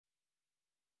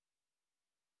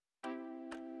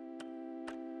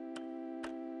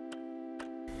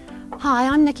Hi,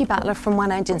 I'm Nicky Butler from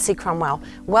One Agency Cromwell.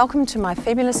 Welcome to my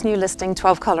fabulous new listing,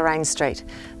 12 Coleraine Street.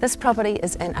 This property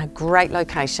is in a great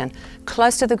location,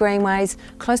 close to the greenways,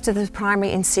 close to the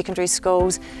primary and secondary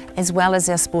schools, as well as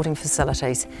our sporting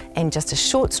facilities, and just a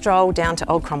short stroll down to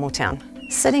Old Cromwell town.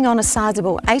 Sitting on a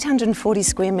sizable 840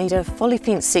 square metre fully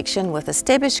fenced section with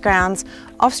established grounds,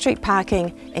 off-street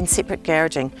parking and separate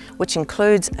garaging, which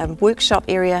includes a workshop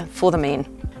area for the men.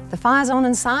 The fire's on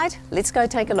inside, let's go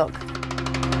take a look.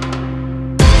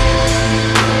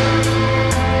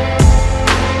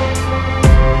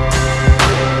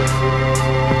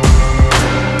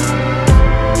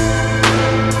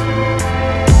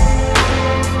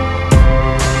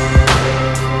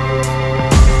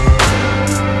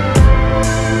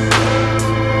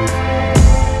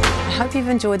 I hope you've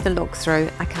enjoyed the look through.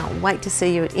 I can't wait to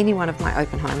see you at any one of my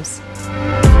open homes.